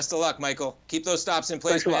right, best of luck, Michael. Keep those stops in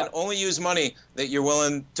place, man. Only use money that you're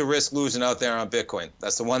willing to risk losing out there on Bitcoin.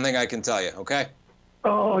 That's the one thing I can tell you, okay?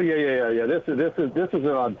 Oh, yeah. This is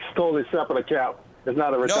a totally separate account. It's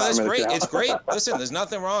not a retirement account. No, that's great. It's great. Listen, there's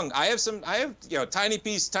nothing wrong. I have tiny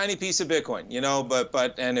piece of Bitcoin, you know,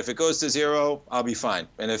 but and if it goes to zero, I'll be fine.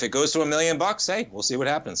 And if it goes to $1 million, hey, we'll see what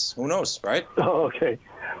happens. Who knows, right? Oh, okay.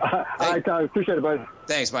 All right, Tom, appreciate it, buddy.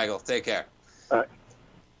 Thanks, Michael. Take care. All right.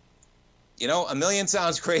 You know, $1 million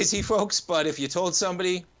sounds crazy, folks, but if you told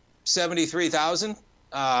somebody 73,000,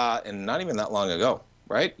 and not even that long ago,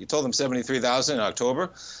 right? You told them 73,000 in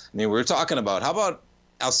October. I mean, we were talking about, how about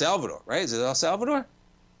El Salvador, right? Is it El Salvador?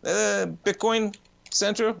 Bitcoin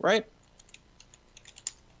center, right?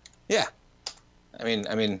 Yeah. I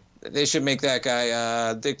mean, they should make that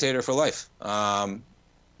guy dictator for life.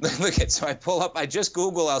 Look at, so I just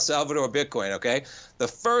Google El Salvador Bitcoin, okay? The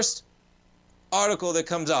first article that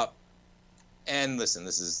comes up, and listen,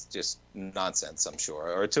 this is just nonsense, I'm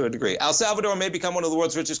sure, or to a degree. El Salvador may become one of the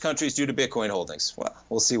world's richest countries due to Bitcoin holdings. Well,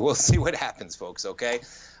 we'll see what happens, folks, okay?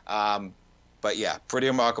 But yeah, pretty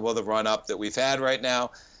remarkable, the run-up that we've had right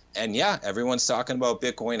now. And yeah, everyone's talking about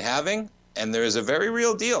Bitcoin halving, and there's a very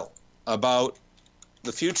real deal about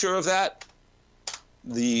the future of that,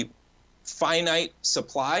 the finite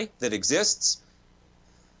supply that exists.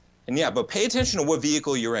 And yeah, but pay attention to what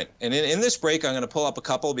vehicle you're in. And in this break, I'm going to pull up a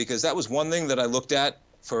couple, because that was one thing that I looked at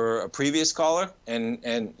for a previous caller. And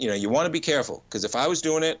you know, you want to be careful, because if I was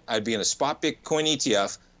doing it, I'd be in a spot Bitcoin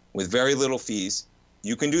ETF with very little fees.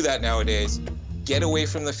 You can do that nowadays. Get away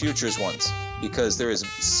from the futures ones, because there is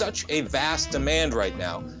such a vast demand right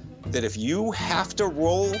now that if you have to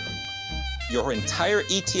roll your entire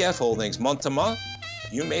ETF holdings month to month,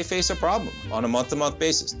 you may face a problem on a month-to-month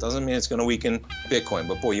basis. Doesn't mean it's going to weaken Bitcoin,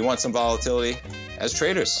 but boy, you want some volatility as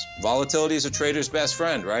traders. Volatility is a trader's best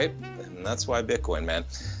friend, right? And that's why Bitcoin, man.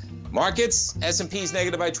 Markets, S&P's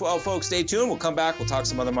negative by 12, folks. Stay tuned. We'll come back. We'll talk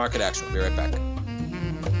some other market action. We'll be right back.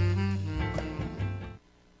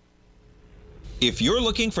 If you're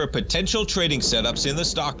looking for potential trading setups in the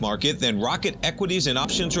stock market, then Rocket Equities and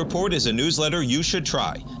Options Report is a newsletter you should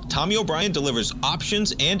try. Tommy O'Brien delivers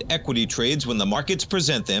options and equity trades when the markets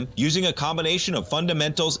present them, using a combination of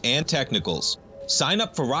fundamentals and technicals. Sign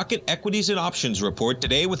up for Rocket Equities and Options Report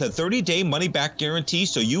today with a 30-day money-back guarantee,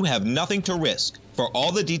 so you have nothing to risk. For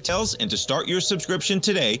all the details and to start your subscription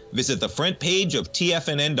today, visit the front page of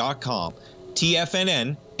TFNN.com.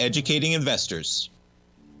 TFNN, educating investors.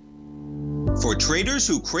 For traders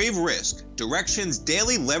who crave risk, Direxion's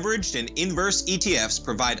daily leveraged and inverse ETFs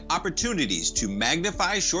provide opportunities to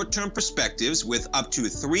magnify short-term perspectives with up to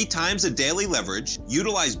 3 times a daily leverage,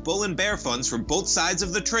 utilize bull and bear funds from both sides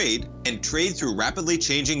of the trade, and trade through rapidly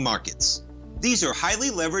changing markets. These are highly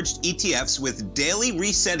leveraged ETFs with daily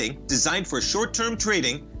resetting designed for short-term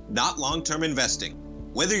trading, not long-term investing.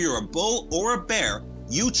 Whether you're a bull or a bear,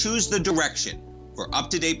 you choose the Direxion. For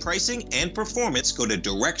up-to-date pricing and performance, go to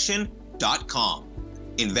Direxion.com.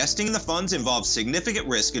 Investing in the funds involves significant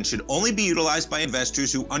risk and should only be utilized by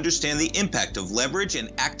investors who understand the impact of leverage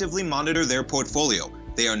and actively monitor their portfolio.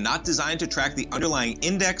 They are not designed to track the underlying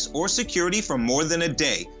index or security for more than a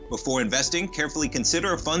day. Before investing, carefully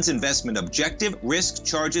consider a fund's investment objective, risk,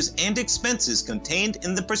 charges, and expenses contained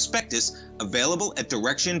in the prospectus available at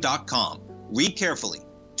Direxion.com. Read carefully.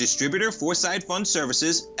 Distributor Foresight Fund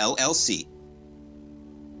Services, LLC.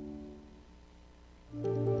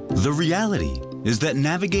 The reality is that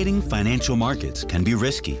navigating financial markets can be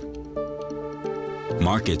risky.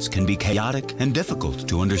 Markets can be chaotic and difficult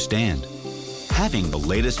to understand. Having the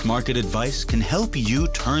latest market advice can help you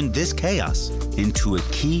turn this chaos into a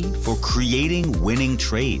key for creating winning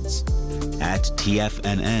trades. At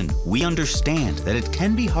TFNN, we understand that it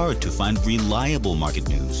can be hard to find reliable market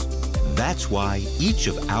news. That's why each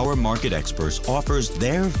of our market experts offers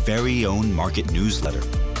their very own market newsletter,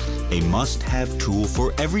 a must-have tool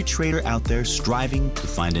for every trader out there striving to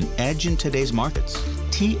find an edge in today's markets.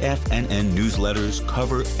 TFNN newsletters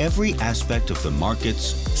cover every aspect of the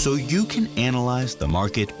markets so you can analyze the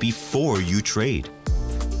market before you trade.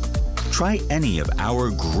 Try any of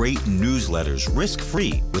our great newsletters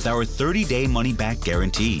risk-free with our 30-day money-back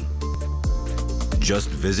guarantee. Just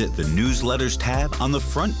visit the Newsletters tab on the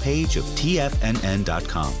front page of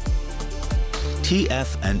TFNN.com.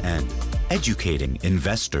 TFNN, educating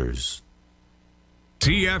investors.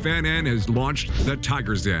 TFNN has launched the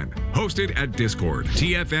Tiger's Den, hosted at Discord.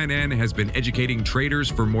 TFNN has been educating traders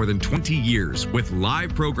for more than 20 years with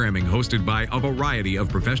live programming hosted by a variety of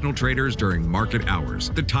professional traders during market hours.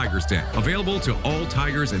 The Tiger's Den, available to all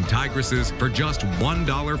tigers and tigresses for just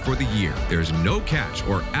 $1 for the year. There's no catch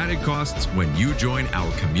or added costs when you join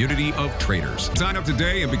our community of traders. Sign up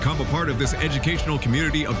today and become a part of this educational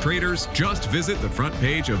community of traders. Just visit the front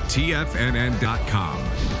page of TFNN.com.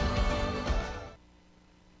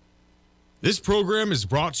 This program is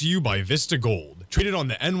brought to you by Vista Gold, traded on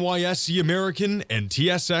the NYSE American and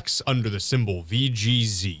TSX under the symbol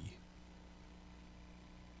VGZ.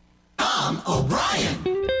 Tom O'Brien.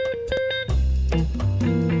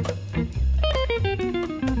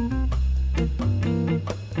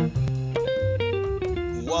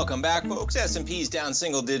 Welcome back, folks. S&P's down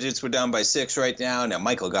single digits. We're down by 6 right now. Now,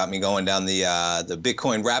 Michael got me going down the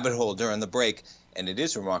Bitcoin rabbit hole during the break. And it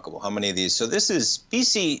is remarkable how many of these. So this is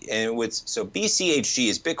BC, and BCHG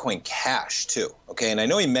is Bitcoin Cash too. Okay, and I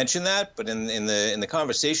know he mentioned that, but in the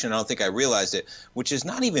conversation, I don't think I realized it, which is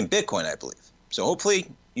not even Bitcoin, I believe. So hopefully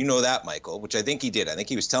you know that, Michael, which I think he did. I think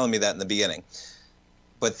he was telling me that in the beginning.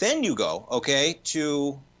 But then you go, okay,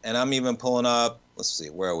 to, and I'm even pulling up. Let's see,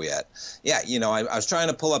 where are we at? Yeah, you know, I was trying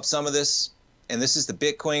to pull up some of this, and this is the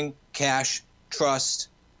Bitcoin Cash Trust,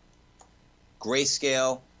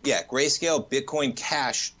 Grayscale. Yeah, Grayscale Bitcoin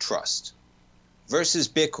Cash Trust versus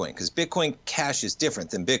Bitcoin, because Bitcoin Cash is different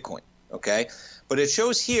than Bitcoin, okay? But it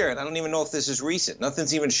shows here, and I don't even know if this is recent.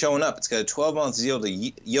 Nothing's even showing up. It's got a 12-month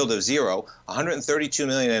yield of 0, 132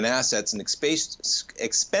 million in assets, an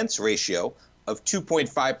expense ratio of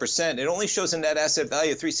 2.5%. It only shows a net asset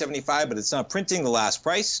value of 375, but it's not printing the last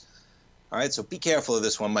price. All right, so be careful of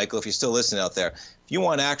this one, Michael, if you're still listening out there. If you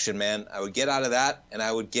want action, man, I would get out of that, and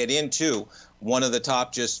I would get into one of the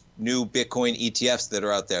top just new Bitcoin ETFs that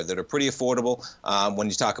are out there that are pretty affordable. When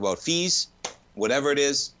you talk about fees, whatever it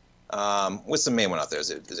is, what's the main one out there?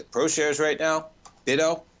 Is it ProShares right now?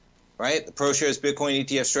 BITO, right? The ProShares Bitcoin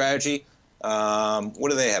ETF strategy. What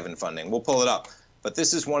do they have in funding? We'll pull it up. But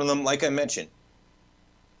this is one of them, like I mentioned.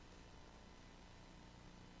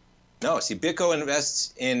 No, see, BitGo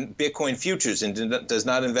invests in Bitcoin futures and does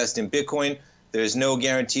not invest in Bitcoin. There is no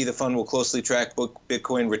guarantee the fund will closely track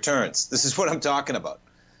Bitcoin returns. This is what I'm talking about.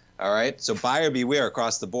 All right? So buyer beware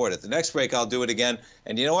across the board. At the next break, I'll do it again.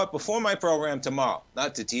 And you know what? Before my program tomorrow,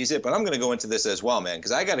 not to tease it, but I'm going to go into this as well, man,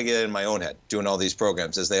 because I got to get it in my own head doing all these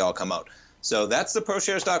programs as they all come out. So that's the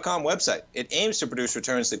ProShares.com website. It aims to produce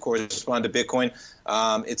returns that correspond to Bitcoin.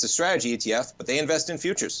 It's a strategy ETF, but they invest in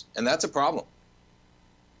futures, and that's a problem.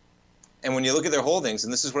 And when you look at their holdings,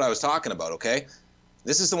 and this is what I was talking about, okay?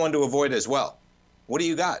 This is the one to avoid as well. What do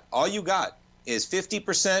you got? All you got is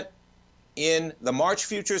 50% in the March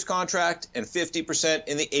futures contract and 50%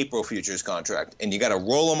 in the April futures contract. And you got to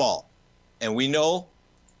roll them all. And we know,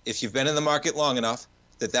 if you've been in the market long enough,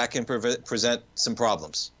 that that can present some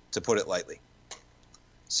problems, to put it lightly.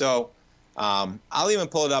 So I'll even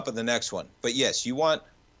pull it up in the next one. But yes, you want,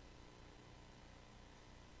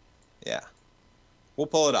 yeah, we'll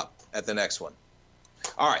pull it up at the next one.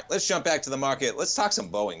 All right, let's jump back to the market. Let's talk some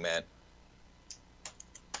Boeing, man.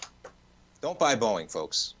 Don't buy Boeing,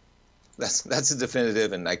 folks. That's a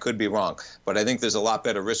definitive, and I could be wrong. But I think there's a lot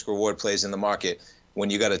better risk-reward plays in the market when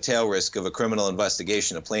you got a tail risk of a criminal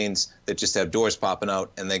investigation of planes that just have doors popping out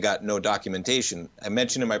and they got no documentation. I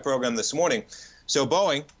mentioned in my program this morning. So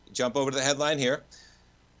Boeing, jump over to the headline here.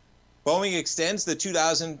 Boeing extends the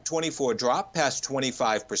 2024 drop past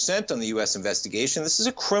 25% on the U.S. investigation. This is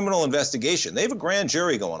a criminal investigation. They have a grand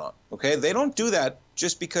jury going on, okay? They don't do that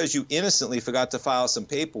just because you innocently forgot to file some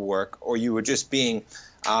paperwork or you were just being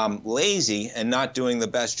lazy and not doing the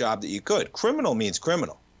best job that you could. Criminal means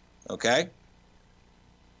criminal, okay?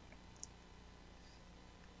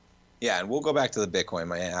 Yeah, and we'll go back to the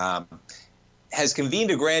Bitcoin. Has convened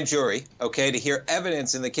a grand jury, okay, to hear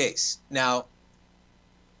evidence in the case. Now,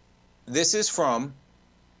 This is from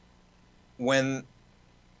when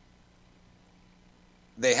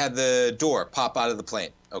they had the door pop out of the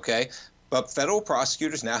plane, okay? But federal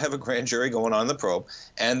prosecutors now have a grand jury going on the probe,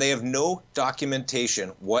 and they have no documentation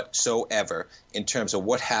whatsoever in terms of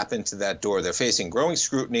what happened to that door. They're facing growing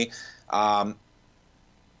scrutiny. And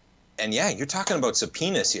yeah, you're talking about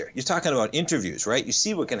subpoenas here. You're talking about interviews, right? You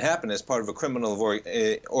see what can happen as part of a criminal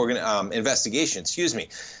investigation,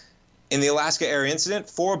 In the Alaska Air incident,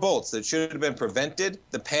 4 bolts that should have been prevented,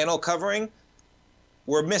 the panel covering,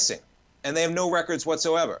 were missing, and they have no records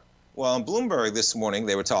whatsoever. Well, on Bloomberg this morning,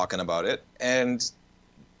 they were talking about it, and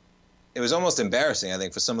it was almost embarrassing, I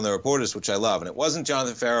think, for some of the reporters, which I love. And it wasn't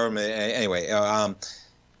Jonathan Farrow, anyway.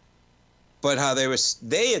 But how they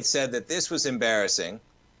had said that this was embarrassing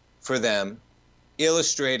for them,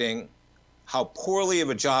 illustrating how poorly of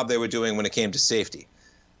a job they were doing when it came to safety.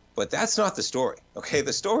 But that's not the story, okay?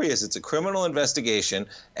 The story is it's a criminal investigation,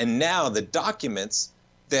 and now the documents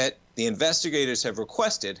that the investigators have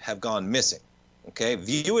requested have gone missing. Okay,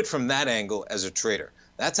 view it from that angle as a traitor.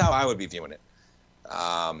 That's how I would be viewing it.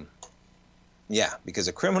 Yeah, because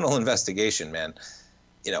a criminal investigation, man,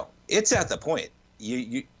 it's at the point.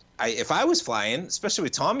 If I was flying, especially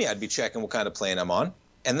with Tommy, I'd be checking what kind of plane I'm on.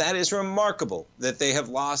 And that is remarkable that they have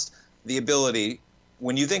lost the ability,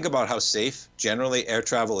 when you think about how safe generally air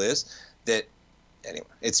travel is, that, anyway,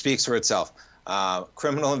 it speaks for itself.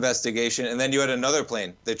 Criminal investigation, and then you had another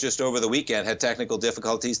plane that just over the weekend had technical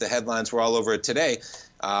difficulties. The headlines were all over it today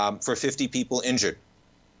for 50 people injured.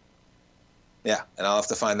 Yeah, and I'll have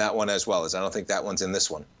to find that one as well, as I don't think that one's in this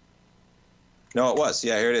one. No, it was.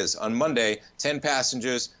 Yeah, here it is. On Monday, 10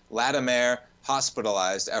 passengers, LATAM Air,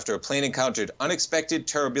 hospitalized after a plane encountered unexpected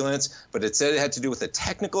turbulence, but it said it had to do with a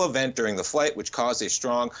technical event during the flight which caused a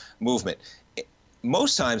strong movement.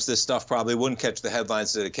 Most times this stuff probably wouldn't catch the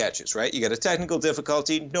headlines that it catches, right? You got a technical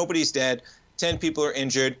difficulty, nobody's dead, 10 people are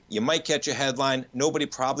injured, you might catch a headline, nobody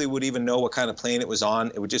probably would even know what kind of plane it was on,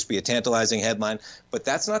 it would just be a tantalizing headline, but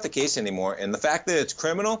that's not the case anymore, and the fact that it's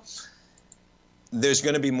criminal, there's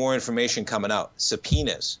going to be more information coming out,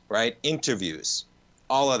 subpoenas, right, interviews,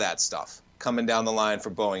 all of that stuff coming down the line for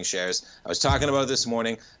Boeing shares. I was talking about it this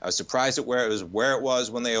morning. I was surprised at where it was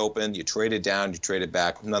when they opened. You traded down, you traded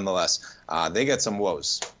back. Nonetheless, they got some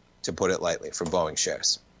woes, to put it lightly, for Boeing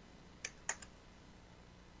shares.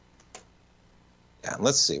 Yeah,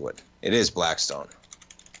 let's see what it is. Blackstone.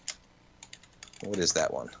 What is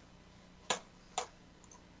that one?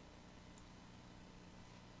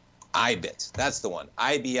 IBIT. That's the one.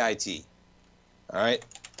 IBIT. All right.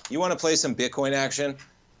 You want to play some Bitcoin action?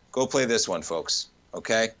 Go play this one, folks,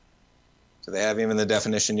 okay? Do they have even the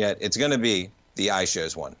definition yet? It's going to be the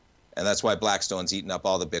iShares one, and that's why Blackstone's eating up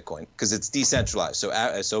all the Bitcoin, because it's decentralized.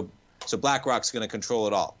 So BlackRock's going to control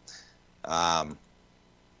it all.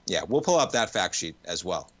 Yeah, we'll pull up that fact sheet as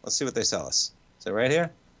well. Let's see what they sell us. Is it right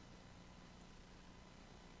here?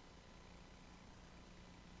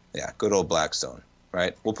 Yeah, good old Blackstone,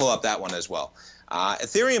 right? We'll pull up that one as well.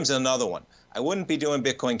 Ethereum's another one. I wouldn't be doing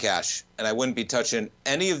Bitcoin Cash, and I wouldn't be touching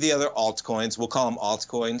any of the other altcoins. We'll call them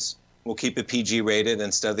altcoins. We'll keep it PG rated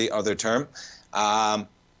instead of the other term.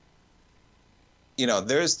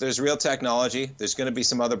 There's real technology. There's going to be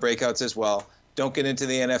some other breakouts as well. Don't get into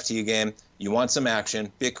the NFT game. You want some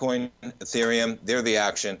action. Bitcoin, Ethereum, they're the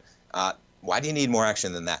action. Why do you need more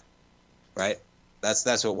action than that, right?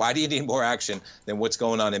 That's what. Why do you need more action than what's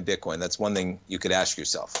going on in Bitcoin? That's one thing you could ask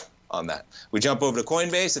yourself on that. We jump over to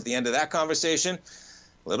Coinbase at the end of that conversation.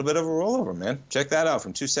 A little bit of a rollover, man. Check that out,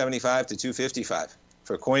 from 275 to 255.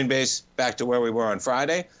 For Coinbase, back to where we were on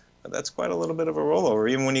Friday. But that's quite a little bit of a rollover,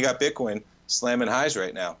 even when you got Bitcoin slamming highs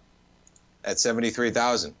right now at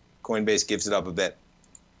 73,000. Coinbase gives it up a bit.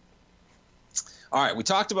 All right, we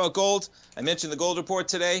talked about gold. I mentioned the gold report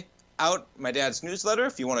today. Out my dad's newsletter.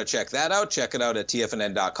 If you want to check that out, check it out at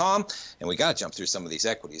TFNN.com. And we got to jump through some of these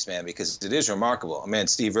equities, man, because it is remarkable. Man,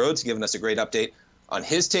 Steve Rhodes giving us a great update on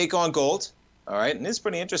his take on gold. All right, and it's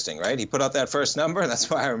pretty interesting, right? He put out that first number, and that's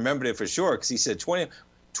why I remembered it for sure, because he said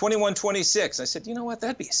 21.26. I said, you know what?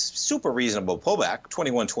 That'd be a super reasonable pullback,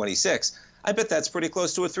 21.26. I bet that's pretty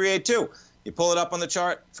close to a 382. You pull it up on the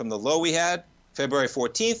chart from the low we had February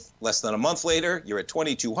 14th, less than a month later, you're at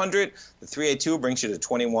 2,200. The 382 brings you to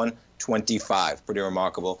 21.25. Pretty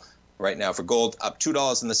remarkable right now for gold, up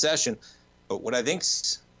 $2 in the session. But what I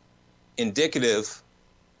think's indicative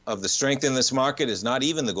of the strength in this market is not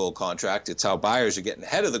even the gold contract. It's how buyers are getting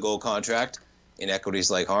ahead of the gold contract in equities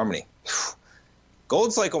like Harmony.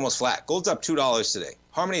 Gold's like almost flat. Gold's up $2 today.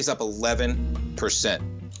 Harmony's up 11%.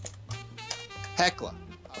 Hecla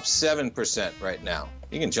up 7% right now.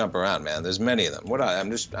 You can jump around, man. There's many of them.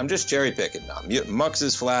 I'm just cherry picking now. Mux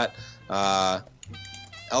is flat.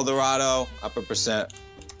 Eldorado, up 1%.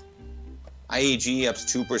 IAG, up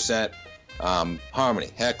 2%. Harmony,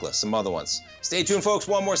 Hecla, some other ones. Stay tuned, folks.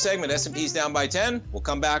 One more segment. S&P's down by 10. We'll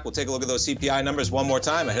come back. We'll take a look at those CPI numbers one more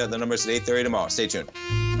time ahead of the numbers at 8:30 tomorrow. Stay tuned.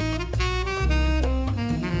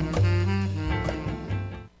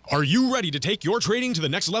 Are you ready to take your trading to the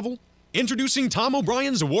next level? Introducing Tom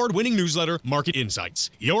O'Brien's award-winning newsletter, Market Insights,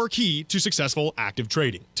 your key to successful active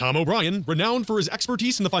trading. Tom O'Brien, renowned for his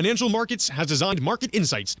expertise in the financial markets, has designed Market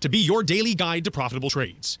Insights to be your daily guide to profitable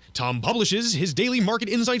trades. Tom publishes his daily Market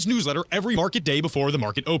Insights newsletter every market day before the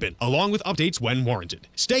market open, along with updates when warranted.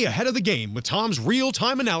 Stay ahead of the game with Tom's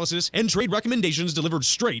real-time analysis and trade recommendations delivered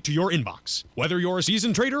straight to your inbox. Whether you're a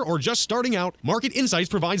seasoned trader or just starting out, Market Insights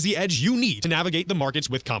provides the edge you need to navigate the markets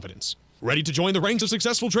with confidence. Ready to join the ranks of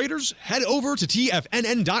successful traders? Head over to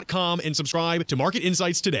TFNN.com and subscribe to Market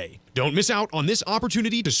Insights today. Don't miss out on this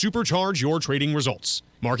opportunity to supercharge your trading results.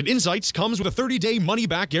 Market Insights comes with a 30-day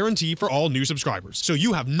money-back guarantee for all new subscribers, so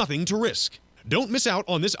you have nothing to risk. Don't miss out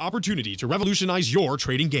on this opportunity to revolutionize your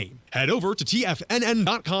trading game. Head over to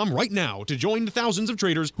TFNN.com right now to join the thousands of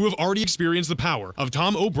traders who have already experienced the power of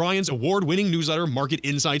Tom O'Brien's award-winning newsletter, Market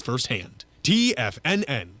Insights, firsthand.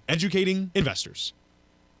 TFNN, educating investors.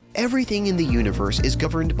 Everything in the universe is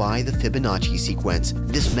governed by the Fibonacci sequence.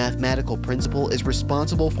 This mathematical principle is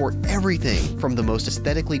responsible for everything from the most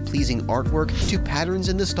aesthetically pleasing artwork to patterns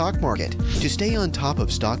in the stock market. To stay on top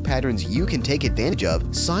of stock patterns you can take advantage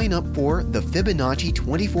of, sign up for the Fibonacci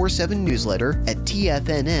 24/7 newsletter at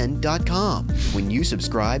TFNN.com. When you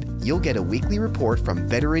subscribe, you'll get a weekly report from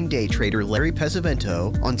veteran day trader Larry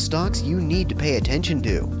Pesavento on stocks you need to pay attention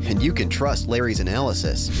to. And you can trust Larry's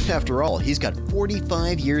analysis. After all, he's got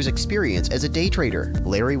 45 years experience as a day trader.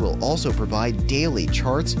 Larry will also provide daily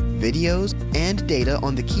charts, videos, and data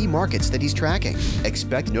on the key markets that he's tracking.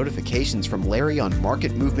 Expect notifications from Larry on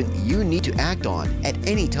market movement you need to act on at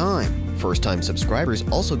any time. First-time subscribers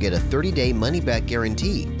also get a 30-day money-back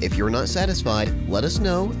guarantee. If you're not satisfied, let us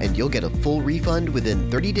know and you'll get a full refund within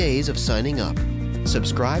 30 days of signing up.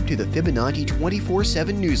 Subscribe to the Fibonacci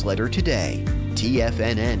 24/7 newsletter today.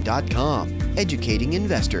 TFNN.com, educating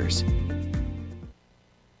investors.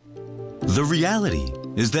 The reality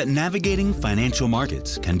is that navigating financial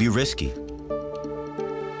markets can be risky.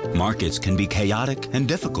 Markets can be chaotic and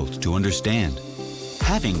difficult to understand.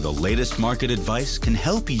 Having the latest market advice can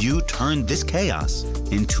help you turn this chaos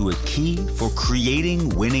into a key for creating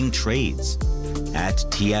winning trades. At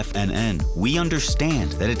TFNN, we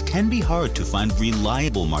understand that it can be hard to find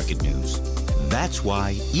reliable market news. That's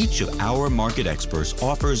why each of our market experts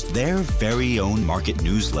offers their very own market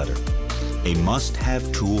newsletter. A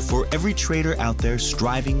must-have tool for every trader out there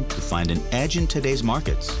striving to find an edge in today's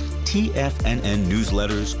markets. TFNN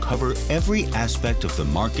newsletters cover every aspect of the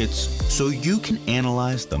markets so you can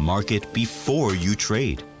analyze the market before you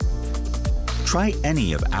trade. Try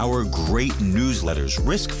any of our great newsletters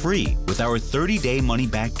risk-free with our 30-day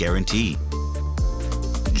money-back guarantee.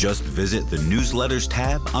 Just visit the Newsletters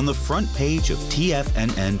tab on the front page of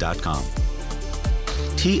TFNN.com.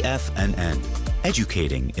 TFNN.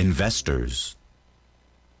 Educating investors.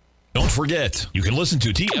 Don't forget, you can listen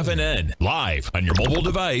to TFNN live on your mobile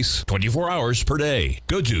device 24 hours per day.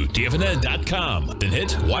 Go to TFNN.com, then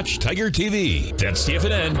hit Watch Tiger TV. That's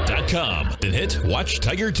TFNN.com, then hit Watch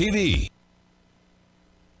Tiger TV.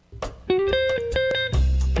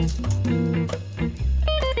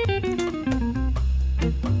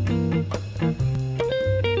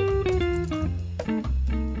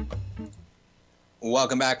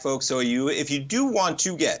 Welcome back, folks. So if you do want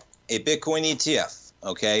to get a Bitcoin ETF,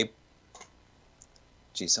 okay?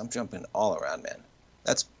 Geez, I'm jumping all around, man.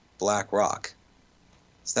 That's BlackRock.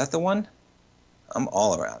 Is that the one? I'm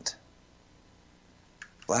all around.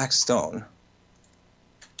 Blackstone.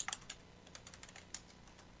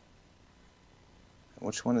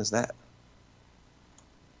 Which one is that?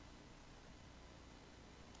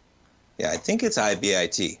 Yeah, I think it's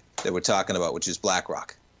IBIT that we're talking about, which is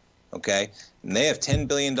BlackRock. Okay, and they have $10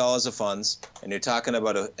 billion of funds, and you're talking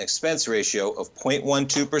about an expense ratio of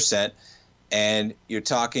 0.12%, and you're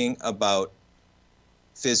talking about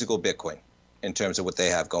physical Bitcoin in terms of what they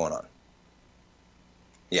have going on.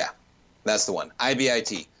 Yeah, that's the one.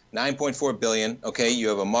 IBIT, 9.4 billion. Okay, you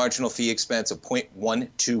have a marginal fee expense of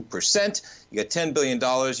 0.12%. You got $10 billion.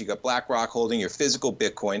 You got BlackRock holding your physical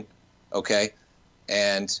Bitcoin. Okay,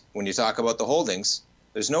 and when you talk about the holdings,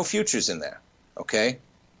 there's no futures in there. Okay.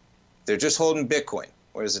 They're just holding Bitcoin.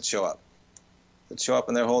 Where does it show up? Does it show up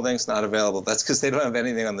in their holdings? Not available. That's because they don't have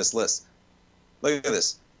anything on this list. Look at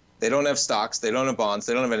this. They don't have stocks. They don't have bonds.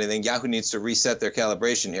 They don't have anything. Yahoo needs to reset their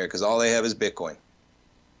calibration here because all they have is Bitcoin.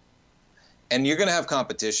 and you're going to have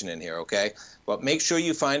competition in here, okay? But make sure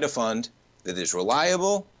you find a fund that is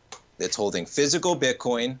reliable, that's holding physical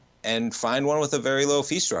Bitcoin, and find one with a very low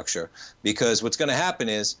fee structure. Because what's going to happen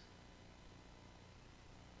is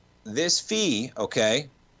this fee, okay,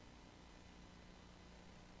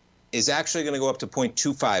 is actually going to go up to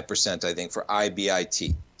 0.25%, I think, for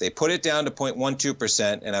IBIT. They put it down to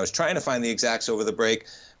 0.12%, and I was trying to find the exacts over the break,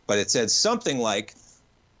 but it said something like,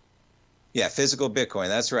 yeah, physical Bitcoin.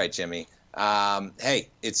 That's right, Jimmy. Hey,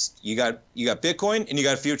 it's you got Bitcoin and you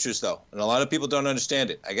got futures, though, and a lot of people don't understand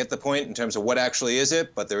it. I get the point in terms of what actually is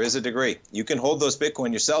it, but there is a degree. You can hold those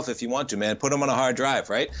Bitcoin yourself if you want to, man. Put them on a hard drive,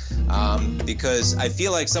 right? Because I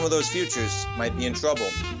feel like some of those futures might be in trouble.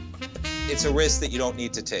 It's a risk that you don't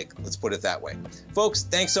need to take. Let's put it that way. Folks,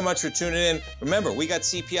 thanks so much for tuning in. Remember, we got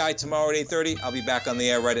CPI tomorrow at 8:30. I'll be back on the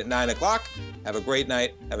air right at 9 o'clock. Have a great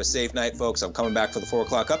night. Have a safe night, folks. I'm coming back for the 4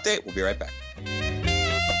 o'clock update. We'll be right back.